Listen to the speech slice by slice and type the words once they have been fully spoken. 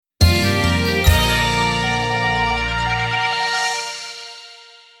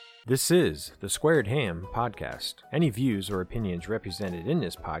This is the Squared Ham podcast. Any views or opinions represented in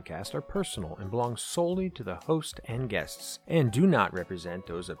this podcast are personal and belong solely to the host and guests, and do not represent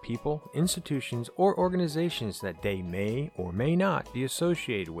those of people, institutions, or organizations that they may or may not be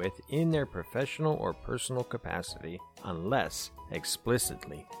associated with in their professional or personal capacity, unless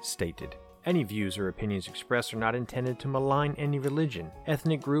explicitly stated. Any views or opinions expressed are not intended to malign any religion,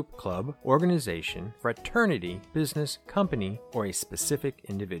 ethnic group, club, organization, fraternity, business, company, or a specific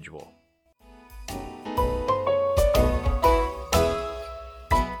individual.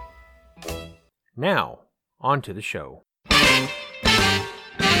 Now, on to the show.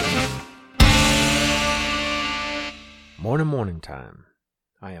 Morning time.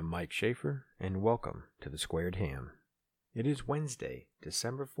 I am Mike Schaefer, and welcome to the Squared Ham. It is Wednesday,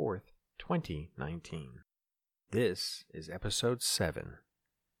 December 4th, 2019. This is episode 7.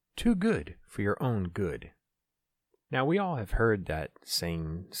 Too good for your own good. Now, we all have heard that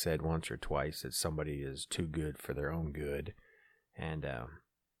saying said once or twice that somebody is too good for their own good, and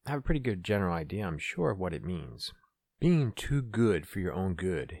have a pretty good general idea, I'm sure, of what it means. Being too good for your own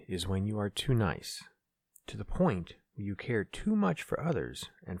good is when you are too nice, to the point where you care too much for others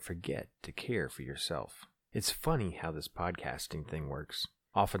and forget to care for yourself. It's funny how this podcasting thing works.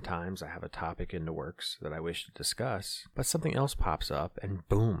 Oftentimes, I have a topic in the works that I wish to discuss, but something else pops up and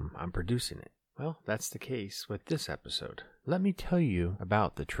boom, I'm producing it. Well, that's the case with this episode. Let me tell you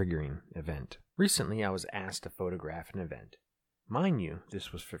about the triggering event. Recently, I was asked to photograph an event. Mind you,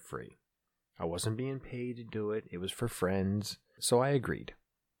 this was for free. I wasn't being paid to do it. It was for friends, so I agreed.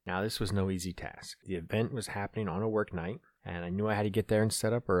 Now, this was no easy task. The event was happening on a work night, and I knew I had to get there and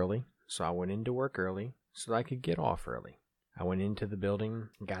set up early, so I went into work early so that I could get off early. I went into the building,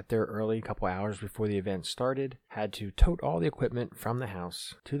 got there early, a couple hours before the event started, had to tote all the equipment from the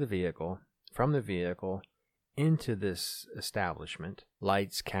house to the vehicle, from the vehicle into this establishment,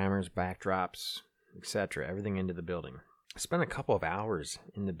 lights, cameras, backdrops, etc., everything into the building. I spent a couple of hours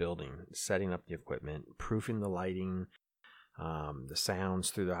in the building setting up the equipment, proofing the lighting, the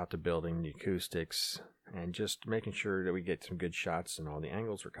sounds throughout the building, the acoustics, and just making sure that we get some good shots and all the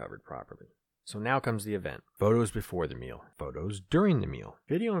angles were covered properly. So now comes the event. Photos before the meal. Photos during the meal.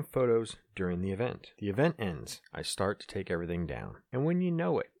 Video and photos during the event. The event ends. I start to take everything down. And when you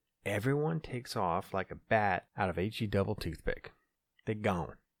know it, everyone takes off like a bat out of HE double toothpick. They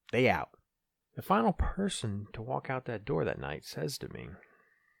gone. They out. The final person to walk out that door that night says to me,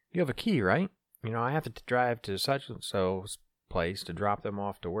 "You have a key, right? I have to drive to such and so's place to drop them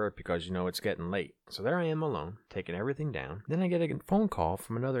off to work because, it's getting late." So there I am alone, taking everything down. Then I get a phone call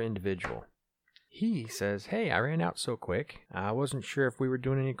from another individual. He says, "Hey, I ran out so quick. I wasn't sure if we were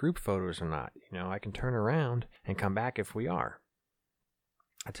doing any group photos or not. I can turn around and come back if we are."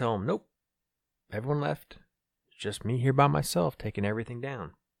 I tell him, "Nope. Everyone left. Just me here by myself taking everything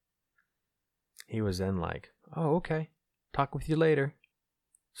down." He was then like, "Oh, okay. Talk with you later."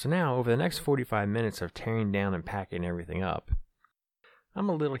 So now, over the next 45 minutes of tearing down and packing everything up, I'm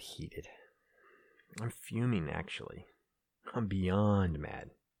a little heated. I'm fuming, actually. I'm beyond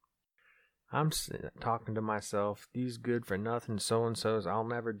mad. I'm talking to myself, these good-for-nothing so-and-sos, I'll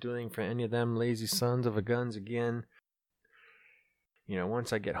never do anything for any of them lazy sons of a guns again.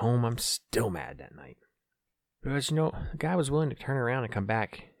 Once I get home, I'm still mad that night. Because, the guy was willing to turn around and come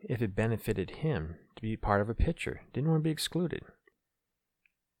back if it benefited him to be part of a picture. Didn't want to be excluded.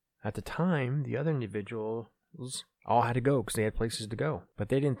 At the time, the other individuals all had to go because they had places to go. But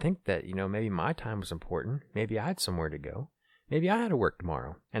they didn't think that, maybe my time was important. Maybe I had somewhere to go. Maybe I had to work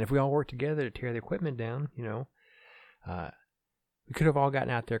tomorrow. And if we all worked together to tear the equipment down, we could have all gotten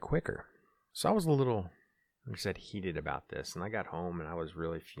out there quicker. So I was a little, like I said, heated about this. And I got home and I was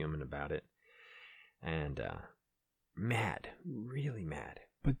really fuming about it. And mad, really mad.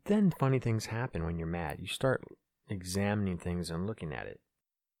 But then funny things happen when you're mad. You start examining things and looking at it.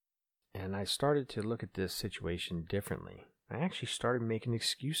 And I started to look at this situation differently. I actually started making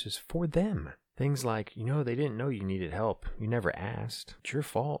excuses for them. Things like, they didn't know you needed help. You never asked. It's your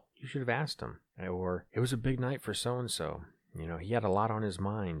fault. You should have asked them. Or, it was a big night for so-and-so. He had a lot on his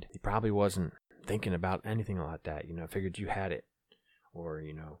mind. He probably wasn't thinking about anything like that. Figured you had it. Or,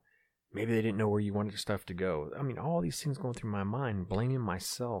 maybe they didn't know where you wanted stuff to go. All these things going through my mind, blaming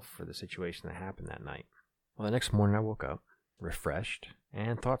myself for the situation that happened that night. Well, the next morning I woke up, refreshed,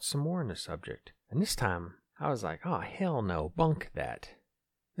 and thought some more on the subject. And this time, I was like, oh, hell no, bunk that.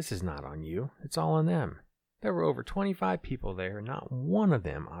 This is not on you. It's all on them. There were over 25 people there, and not one of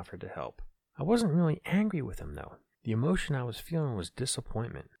them offered to help. I wasn't really angry with them, though. The emotion I was feeling was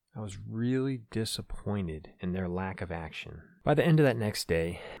disappointment. I was really disappointed in their lack of action. By the end of that next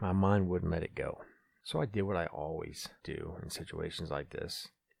day, my mind wouldn't let it go. So I did what I always do in situations like this.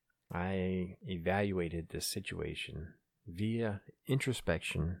 I evaluated this situation via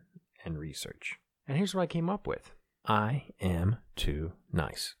introspection and research. And here's what I came up with. I am too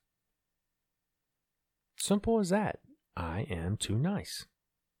nice. Simple as that. I am too nice.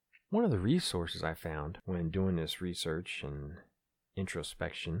 One of the resources I found when doing this research and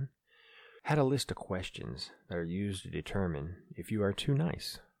introspection had a list of questions that are used to determine if you are too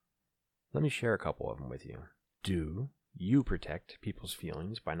nice. Let me share a couple of them with you. Do you protect people's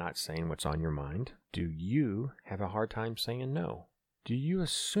feelings by not saying what's on your mind? Do you have a hard time saying no? Do you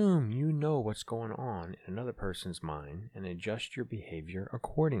assume you know what's going on in another person's mind and adjust your behavior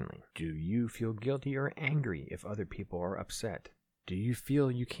accordingly? Do you feel guilty or angry if other people are upset? Do you feel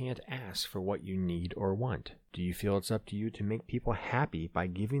you can't ask for what you need or want? Do you feel it's up to you to make people happy by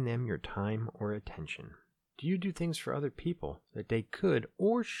giving them your time or attention? Do you do things for other people that they could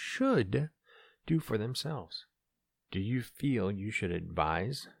or should do for themselves? Do you feel you should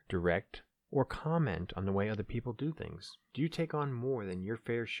advise, direct, or comment on the way other people do things? Do you take on more than your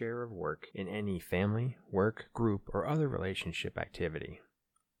fair share of work in any family, work, group, or other relationship activity?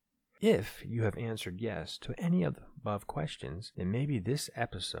 If you have answered yes to any of the above questions, then maybe this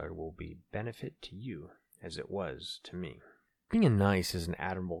episode will be benefit to you as it was to me. Being nice is an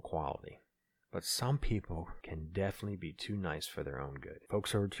admirable quality, but some people can definitely be too nice for their own good.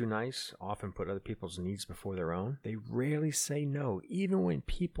 Folks who are too nice often put other people's needs before their own. They rarely say no, even when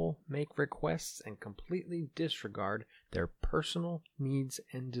people make requests, and completely disregard their personal needs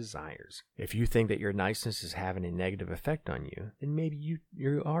and desires. If you think that your niceness is having a negative effect on you, then maybe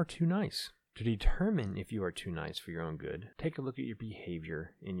you are too nice. To determine if you are too nice for your own good, take a look at your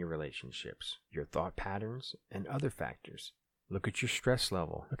behavior in your relationships, your thought patterns, and other factors. Look at your stress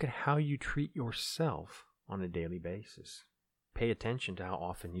level. Look at how you treat yourself on a daily basis. Pay attention to how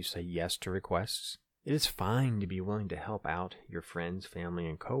often you say yes to requests. It is fine to be willing to help out your friends, family,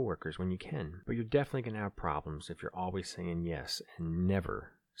 and coworkers when you can, but you're definitely going to have problems if you're always saying yes and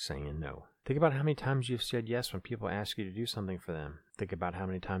never saying no. Think about how many times you've said yes when people ask you to do something for them. Think about how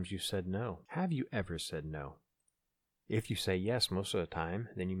many times you've said no. Have you ever said no? If you say yes most of the time,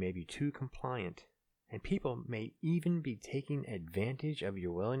 then you may be too compliant, and people may even be taking advantage of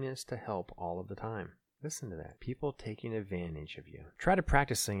your willingness to help all of the time. Listen to that. People taking advantage of you. Try to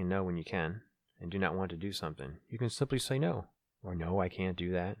practice saying no when you can and do not want to do something. You can simply say no. Or no, I can't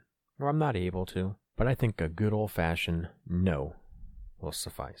do that. Or I'm not able to. But I think a good old-fashioned no will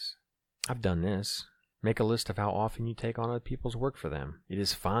suffice. I've done this. Make a list of how often you take on other people's work for them. It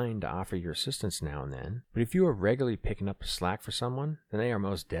is fine to offer your assistance now and then, but if you are regularly picking up the slack for someone, then they are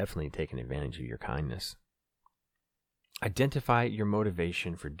most definitely taking advantage of your kindness. Identify your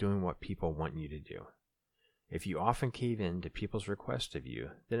motivation for doing what people want you to do. If you often cave in to people's requests of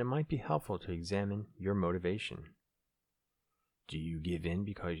you, then it might be helpful to examine your motivation. Do you give in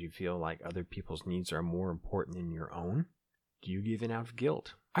because you feel like other people's needs are more important than your own? Do you give in out of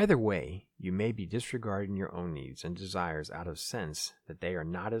guilt? Either way, you may be disregarding your own needs and desires out of sense that they are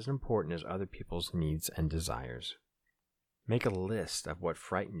not as important as other people's needs and desires. Make a list of what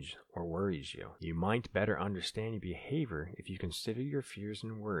frightens or worries you. You might better understand your behavior if you consider your fears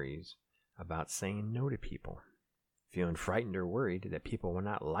and worries about saying no to people. Feeling frightened or worried that people will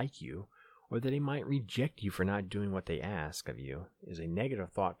not like you or that they might reject you for not doing what they ask of you is a negative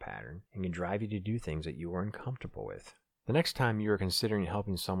thought pattern and can drive you to do things that you are uncomfortable with. The next time you are considering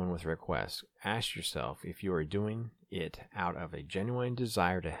helping someone with a request, ask yourself if you are doing it out of a genuine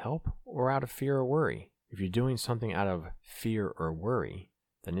desire to help or out of fear or worry. If you're doing something out of fear or worry,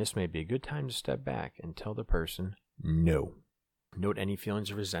 then this may be a good time to step back and tell the person no. Note any feelings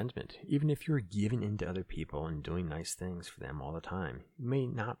of resentment. Even if you're giving in to other people and doing nice things for them all the time, you may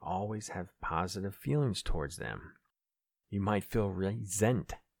not always have positive feelings towards them. You might feel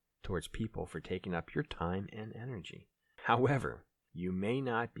resent towards people for taking up your time and energy. However, you may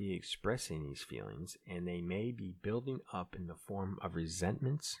not be expressing these feelings, and they may be building up in the form of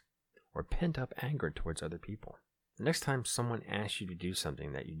resentments or pent-up anger towards other people. The next time someone asks you to do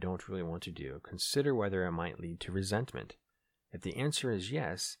something that you don't really want to do, consider whether it might lead to resentment. If the answer is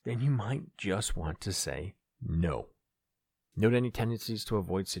yes, then you might just want to say no. Note any tendencies to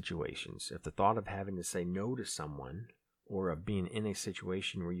avoid situations. If the thought of having to say no to someone or of being in a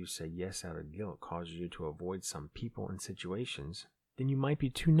situation where you say yes out of guilt causes you to avoid some people and situations, then you might be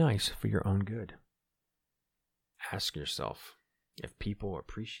too nice for your own good. Ask yourself if people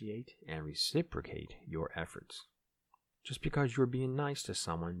appreciate and reciprocate your efforts. Just because you're being nice to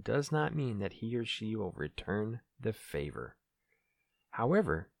someone does not mean that he or she will return the favor.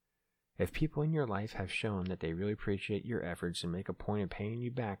 However, if people in your life have shown that they really appreciate your efforts and make a point of paying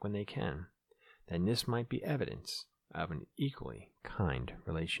you back when they can, then this might be evidence of an equally kind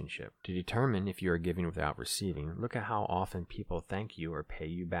relationship. To determine if you are giving without receiving, look at how often people thank you or pay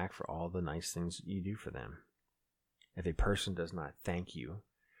you back for all the nice things you do for them. If a person does not thank you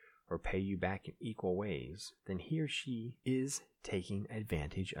or pay you back in equal ways, then he or she is taking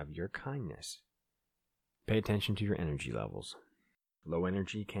advantage of your kindness. Pay attention to your energy levels. Low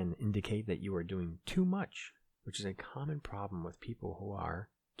energy can indicate that you are doing too much, which is a common problem with people who are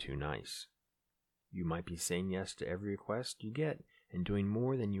too nice. You might be saying yes to every request you get and doing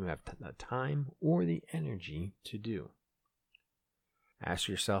more than you have the time or the energy to do. Ask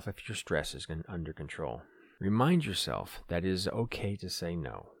yourself if your stress is under control. Remind yourself that it is okay to say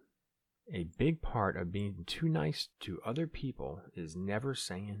no. A big part of being too nice to other people is never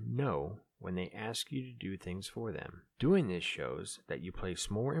saying no when they ask you to do things for them. Doing this shows that you place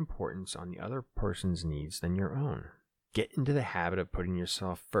more importance on the other person's needs than your own. Get into the habit of putting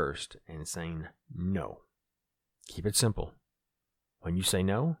yourself first and saying no. Keep it simple. When you say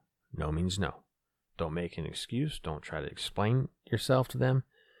no, no means no. Don't make an excuse. Don't try to explain yourself to them.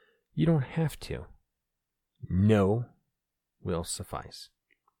 You don't have to. No will suffice.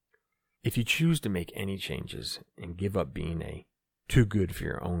 If you choose to make any changes and give up being a too good for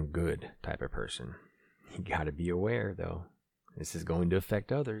your own good type of person, you got to be aware, though, this is going to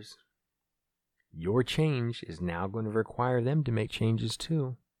affect others. Your change is now going to require them to make changes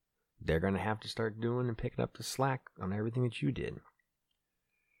too. They're going to have to start doing and picking up the slack on everything that you did.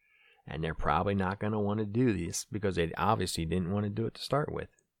 And they're probably not going to want to do this because they obviously didn't want to do it to start with.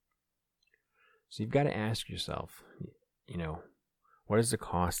 So you've got to ask yourself, what is the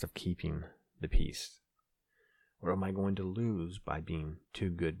cost of keeping the peace? What am I going to lose by being too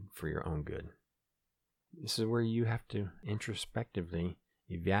good for your own good? This is where you have to introspectively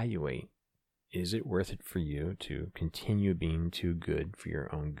evaluate, is it worth it for you to continue being too good for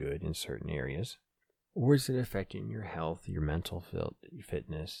your own good in certain areas? Or is it affecting your health, your mental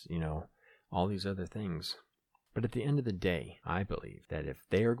fitness, all these other things? But at the end of the day, I believe that if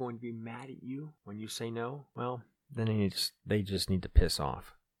they are going to be mad at you when you say no, well, then they just need to piss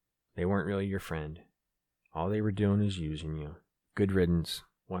off. They weren't really your friend. All they were doing is using you. Good riddance,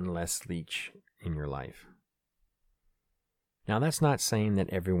 one less leech in your life. Now, that's not saying that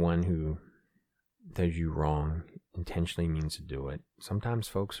everyone who does you wrong intentionally means to do it. Sometimes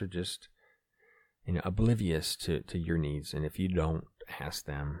folks are just oblivious to your needs, and if you don't ask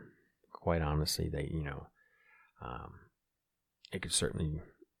them, quite honestly, it could certainly,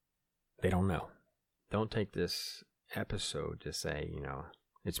 they don't know. Don't take this episode to say,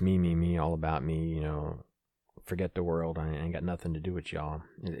 it's me, all about me, forget the world, I ain't got nothing to do with y'all.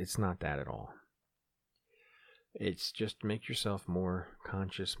 It's not that at all. It's just make yourself more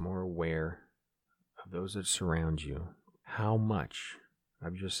conscious, more aware of those that surround you. How much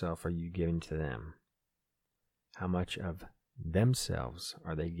of yourself are you giving to them? How much of themselves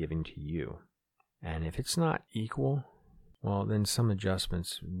are they giving to you? And if it's not equal, well, then some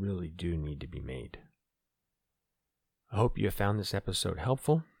adjustments really do need to be made. I hope you have found this episode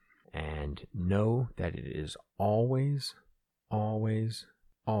helpful, and know that it is always, always,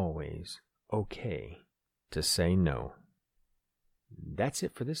 always okay to say no. That's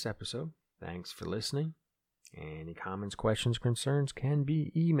it for this episode. Thanks for listening. Any comments, questions, concerns can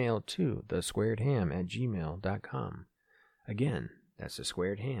be emailed to thesquaredham@gmail.com. Again, that's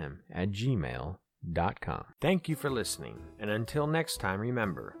thesquaredham@gmail.com. Thank you for listening, and until next time,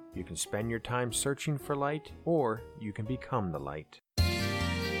 remember, you can spend your time searching for light, or you can become the light.